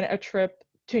like plan a trip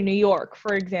to New York,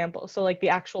 for example, so like the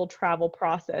actual travel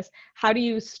process, how do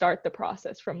you start the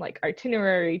process from like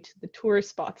itinerary to the tourist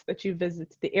spots that you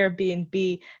visit to the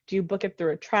Airbnb? Do you book it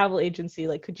through a travel agency?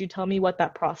 Like, could you tell me what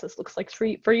that process looks like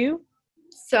for you?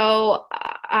 So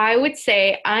I would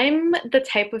say I'm the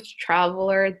type of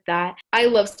traveler that I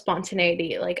love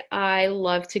spontaneity. Like I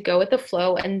love to go with the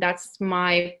flow, and that's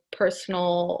my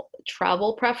personal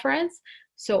travel preference.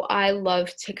 So I love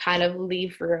to kind of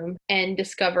leave room and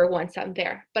discover once I'm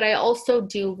there. But I also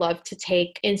do love to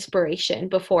take inspiration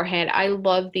beforehand. I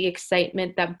love the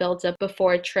excitement that builds up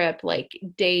before a trip, like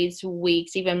days,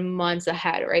 weeks, even months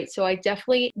ahead, right? So I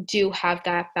definitely do have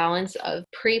that balance of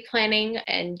pre-planning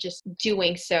and just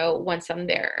doing so once I'm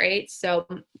there, right? So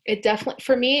it definitely,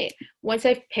 for me, once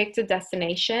I've picked a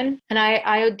destination, and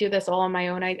I do this all on my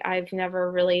own. I've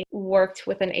never really worked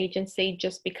with an agency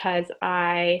just because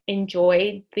I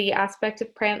enjoyed the aspect of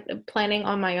planning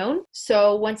on my own.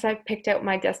 So once I've picked out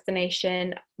my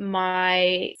destination,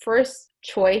 my first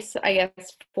choice, I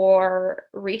guess, for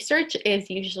research is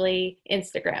usually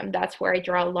Instagram. That's where I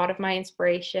draw a lot of my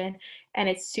inspiration, and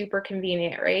it's super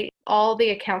convenient, right? All the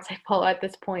accounts I follow at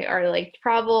this point are like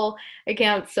travel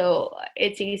accounts, so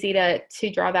it's easy to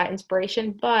draw that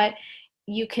inspiration, but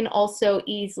you can also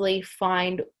easily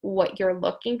find what you're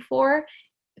looking for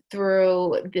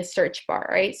through the search bar,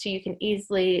 right? So you can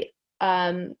easily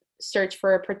search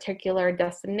for a particular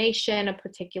destination, a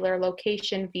particular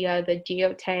location via the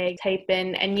geotag, type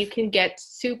in, and you can get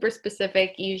super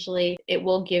specific. Usually it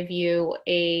will give you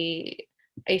a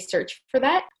search for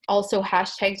that. Also,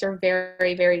 hashtags are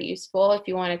very, very useful. If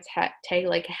you want to tag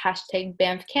like hashtag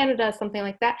Banff Canada, something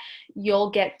like that,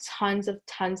 you'll get tons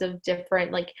of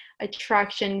different like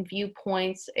attraction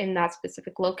viewpoints in that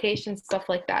specific location, stuff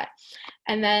like that.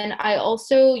 And then I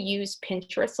also use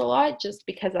Pinterest a lot just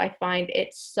because I find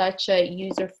it's such a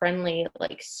user-friendly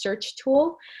like search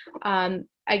tool. Again,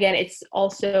 it's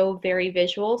also very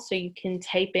visual, so you can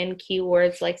type in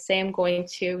keywords like, say I'm going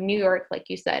to New York, like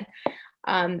you said,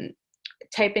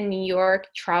 type in New York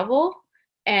travel,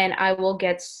 and I will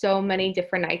get so many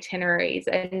different itineraries,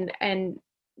 and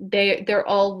they're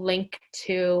all linked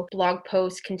to blog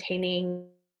posts containing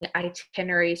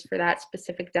itineraries for that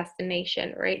specific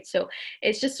destination, right? So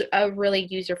it's just a really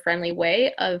user-friendly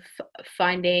way of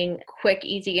finding quick,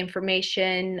 easy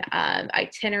information,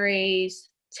 itineraries,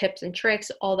 tips and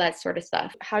tricks, all that sort of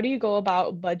stuff. How do you go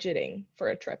about budgeting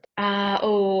for a trip?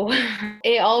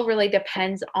 It all really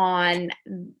depends on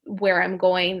where I'm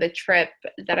going, the trip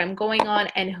that I'm going on,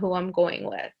 and who I'm going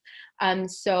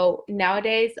with. So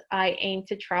nowadays, I aim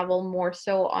to travel more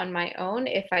so on my own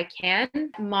if I can.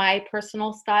 My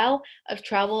personal style of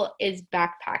travel is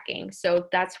backpacking. So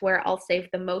that's where I'll save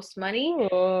the most money.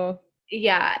 Oh,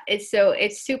 Yeah, it's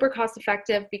super cost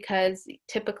effective because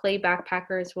typically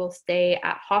backpackers will stay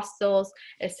at hostels,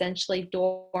 essentially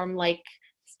dorm like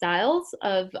styles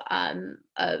of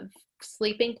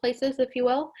sleeping places, if you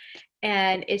will.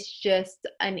 And it's just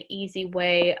an easy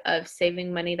way of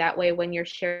saving money that way when you're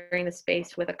sharing the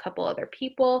space with a couple other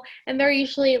people. And they're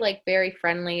usually like very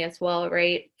friendly as well,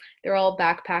 right? They're all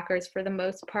backpackers for the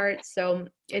most part. So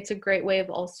it's a great way of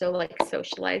also like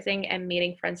socializing and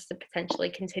meeting friends to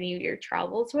potentially continue your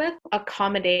travels with.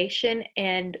 Accommodation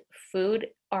and food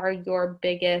are your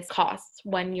biggest costs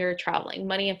when you're traveling.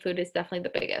 Money and food is definitely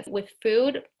the biggest. With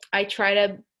food, I try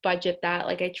to budget that.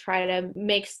 Like I try to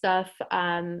make stuff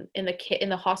in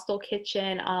the hostel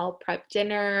kitchen. I'll prep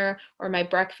dinner or my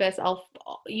breakfast. I'll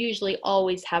usually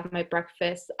always have my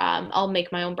breakfast. I'll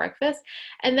make my own breakfast,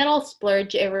 and then I'll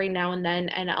splurge every now and then,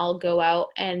 and I'll go out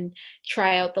and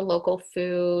try out the local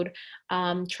food.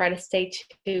 Try to stay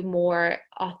to more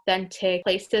authentic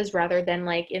places rather than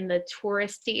like in the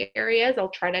touristy areas. I'll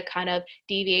try to kind of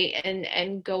deviate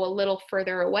and go a little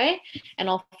further away, and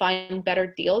I'll find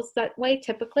better deals that way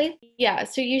typically. Yeah,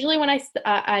 so usually when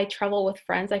I travel with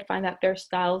friends, I find that their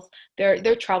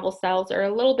travel styles are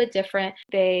a little bit different.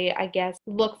 They, I guess,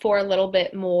 look for a little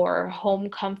bit more home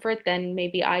comfort than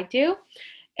maybe I do.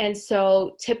 And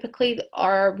so typically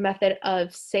our method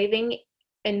of saving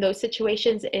in those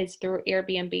situations is through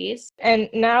Airbnbs. and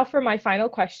now for my final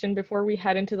question before we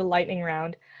head into the lightning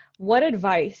round. What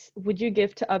advice would you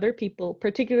give to other people,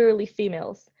 particularly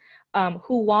females,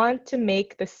 who want to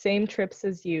make the same trips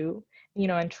as you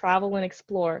know, and travel and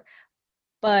explore,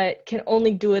 but can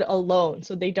only do it alone?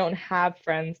 So they don't have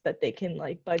friends that they can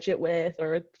like budget with,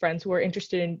 or friends who are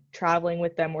interested in traveling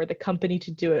with them, or the company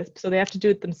to do it. So they have to do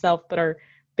it themselves, but are,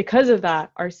 because of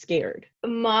that, are scared.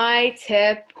 My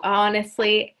tip,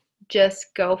 honestly,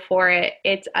 just go for it.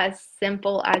 It's as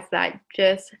simple as that.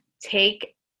 Just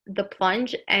take the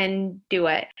plunge and do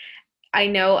it. I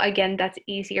know, again, that's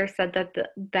easier said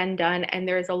than done, and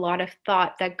there's a lot of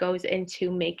thought that goes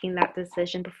into making that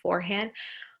decision beforehand.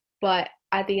 But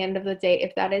at the end of the day,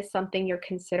 if that is something you're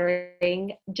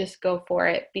considering, just go for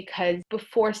it, because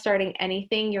before starting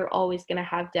anything, you're always going to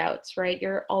have doubts, right?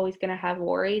 You're always going to have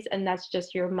worries, and that's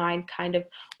just your mind kind of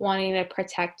wanting to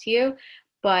protect you.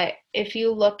 But if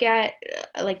you look at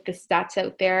like the stats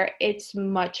out there, it's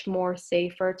much more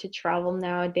safer to travel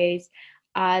nowadays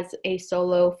as a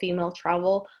solo female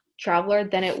traveler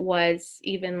than it was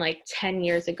even like 10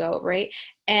 years ago, right?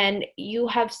 And you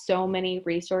have so many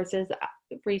resources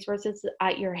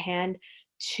at your hand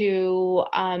to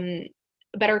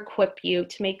better equip you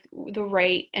to make the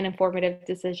right and informative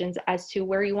decisions as to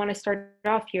where you want to start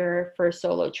off your first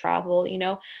solo travel.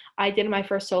 I did my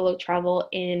first solo travel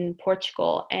in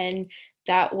Portugal, and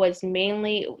that was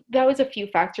a few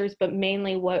factors, but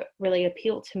mainly what really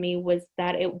appealed to me was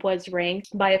that it was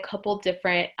ranked by a couple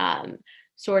different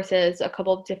sources, a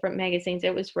couple of different magazines.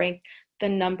 It was ranked the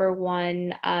number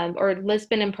one, or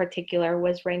Lisbon in particular,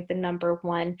 was ranked the number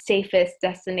one safest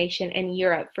destination in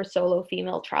Europe for solo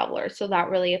female travelers. So that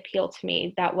really appealed to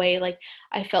me. That way, like,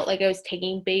 I felt like I was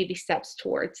taking baby steps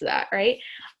towards that, right?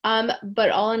 But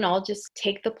all in all, just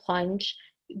take the plunge,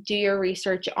 do your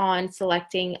research on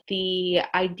selecting the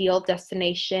ideal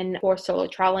destination for solo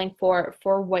traveling for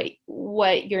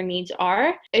what your needs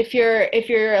are. If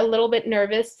you're a little bit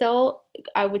nervous still,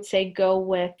 I would say go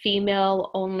with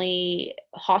female only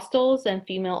hostels and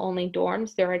female only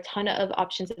dorms. There are a ton of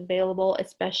options available,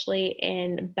 especially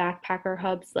in backpacker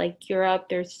hubs like Europe.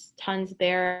 There's tons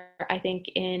there. I think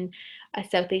in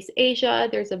Southeast Asia,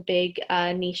 there's a big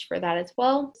niche for that as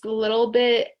well. It's a little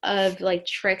bit of like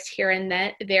tricks here and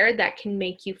there that can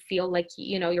make you feel like,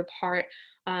 you're part,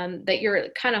 that you're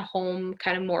kind of home,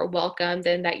 kind of more welcomed,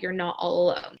 and that you're not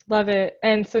all alone. Love it.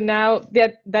 And so now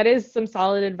that is some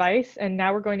solid advice. And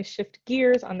now we're going to shift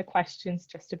gears on the questions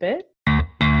just a bit.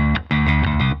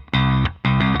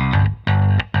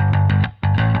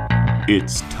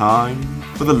 It's time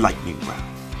for the lightning round.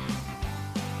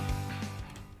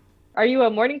 Are you a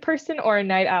morning person or a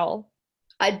night owl?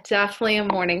 I'm definitely a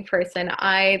morning person.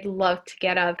 I love to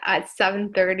get up at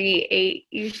 7:30, 8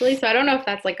 usually. So I don't know if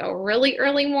that's like a really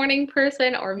early morning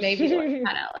person or maybe like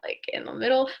kind of like in the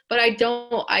middle, but I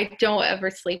don't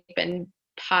ever sleep in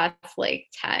past like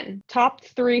 10. Top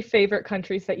 3 favorite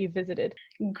countries that you visited?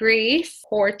 Greece,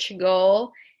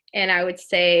 Portugal, and I would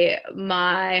say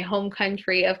my home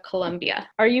country of Colombia.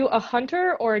 Are you a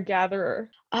hunter or a gatherer?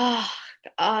 Oh,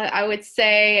 I would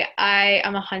say I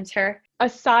am a hunter.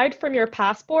 Aside from your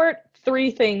passport,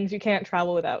 3 things you can't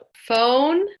travel without.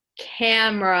 Phone,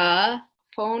 camera,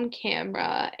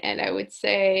 and I would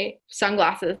say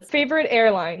sunglasses. Favorite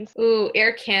airlines? Ooh,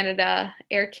 Air Canada.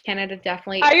 Air Canada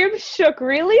definitely. I am shook,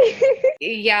 really?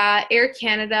 Yeah, Air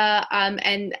Canada,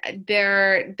 and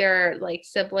their like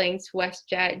siblings,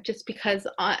 WestJet, just because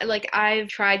like I've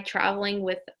tried traveling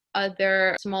with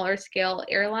other smaller scale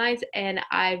airlines, and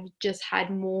I've just had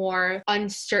more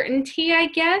uncertainty, I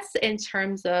guess, in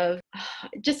terms of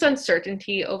just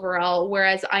uncertainty overall.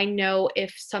 Whereas I know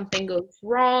if something goes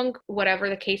wrong, whatever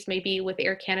the case may be with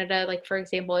Air Canada, like for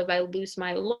example, if I lose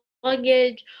my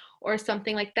luggage or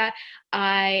something like that,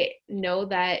 I know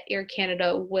that Air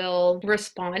Canada will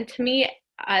respond to me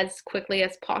as quickly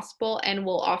as possible and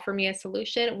will offer me a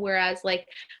solution. Whereas like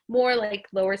more like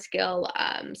lower scale,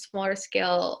 smaller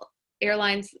scale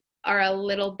airlines are a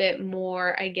little bit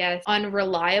more, I guess,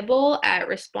 unreliable at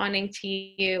responding to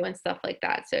you and stuff like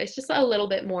that. So it's just a little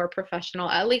bit more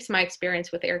professional, at least my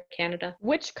experience with Air Canada.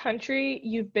 Which country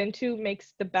you've been to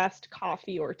makes the best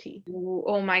coffee or tea? Ooh,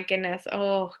 oh my goodness.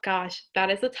 Oh gosh,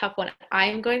 that is a tough one.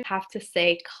 I'm going to have to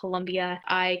say Colombia.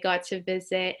 I got to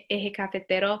visit Eje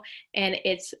Cafetero, and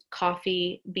it's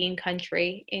coffee bean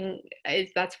country. And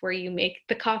that's where you make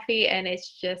the coffee, and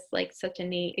it's just like such a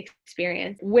neat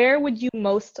experience. Where would you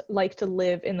most like to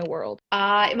live in the world?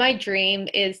 My dream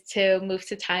is to move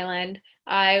to Thailand.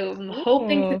 I'm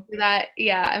hoping to do that.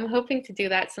 Yeah, I'm hoping to do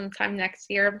that sometime next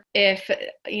year if,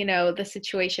 the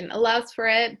situation allows for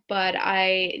it. But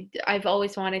I've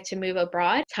always wanted to move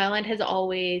abroad. Thailand has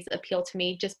always appealed to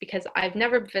me just because I've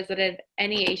never visited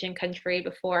any Asian country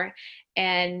before.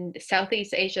 And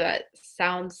Southeast Asia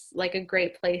sounds like a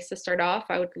great place to start off.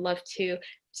 I would love to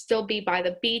still be by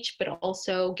the beach, but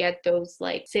also get those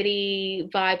like city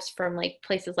vibes from like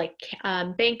places like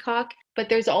Bangkok. But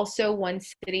there's also one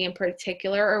city in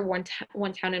particular, or one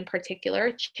town in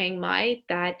particular, Chiang Mai,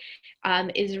 that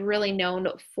is really known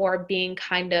for being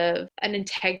kind of an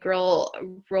integral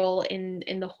role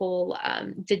in the whole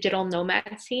digital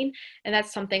nomad scene. And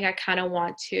that's something I kind of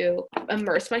want to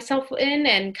immerse myself in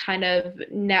and kind of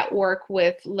network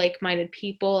with like-minded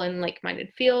people and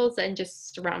like-minded fields and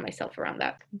just surround myself around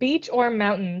that. Beach or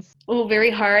mountains? Oh,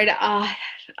 very hard.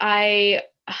 I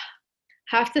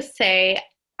have to say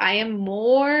I am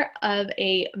more of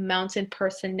a mountain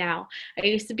person now. I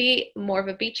used to be more of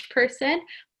a beach person,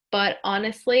 but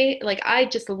honestly, like I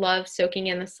just love soaking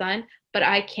in the sun, but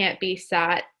I can't be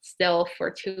sat still for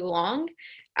too long.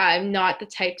 I'm not the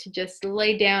type to just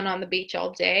lay down on the beach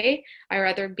all day. I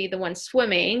rather be the one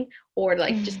swimming or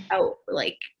like just out,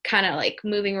 like kind of like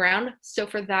moving around. So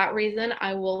for that reason,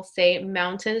 I will say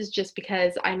mountains, just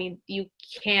because I mean, you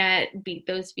can't beat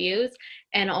those views.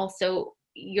 And also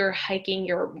you're hiking,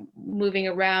 you're moving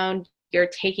around, you're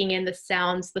taking in the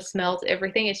sounds, the smells,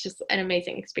 everything. It's just an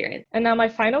amazing experience. And now my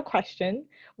final question,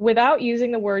 without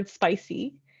using the word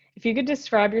spicy, if you could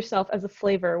describe yourself as a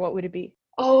flavor, what would it be?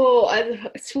 Oh,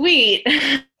 sweet.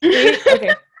 Sweet?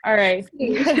 Okay. All right.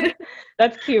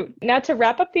 That's cute. Now, to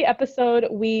wrap up the episode,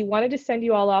 we wanted to send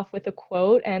you all off with a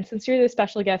quote. And since you're the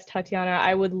special guest, Tatiana,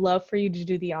 I would love for you to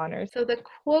do the honors. So the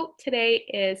quote today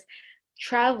is,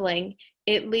 "Traveling,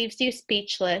 it leaves you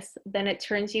speechless, then it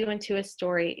turns you into a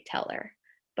storyteller,"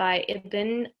 by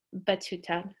Ibn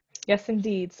Battuta. Yes,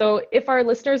 indeed. So if our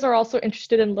listeners are also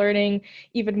interested in learning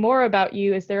even more about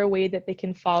you, is there a way that they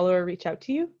can follow or reach out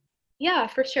to you? Yeah,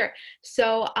 for sure.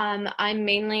 So I'm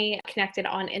mainly connected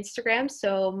on Instagram.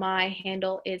 So my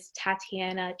handle is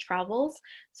Tatiana Travels.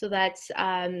 So that's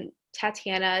Tatiana,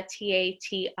 Tatiana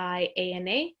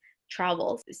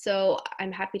Travels. So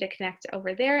I'm happy to connect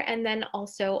over there. And then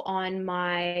also on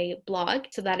my blog.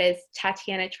 So that is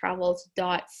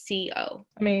tatianatravels.co.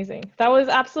 Amazing. That was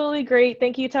absolutely great.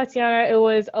 Thank you, Tatiana. It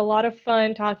was a lot of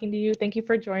fun talking to you. Thank you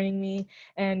for joining me,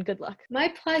 and good luck. My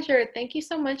pleasure. Thank you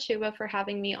so much, Shuba, for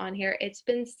having me on here. It's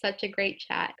been such a great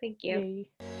chat. Thank you. Yay.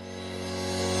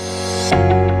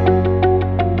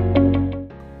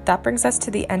 That brings us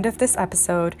to the end of this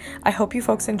episode. I hope you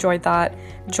folks enjoyed that.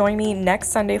 Join me next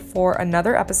Sunday for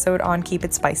another episode on Keep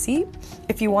It Spicy.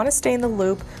 If you want to stay in the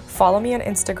loop, follow me on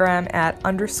Instagram at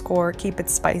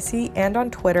 _keepitspicy and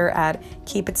on Twitter at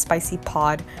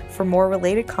keepitspicypod for more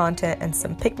related content and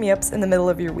some pick-me-ups in the middle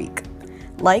of your week.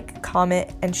 Like,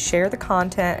 comment, and share the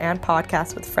content and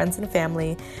podcast with friends and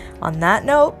family. On that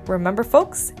note, remember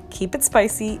folks, keep it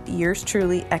spicy. Yours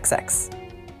truly, XX.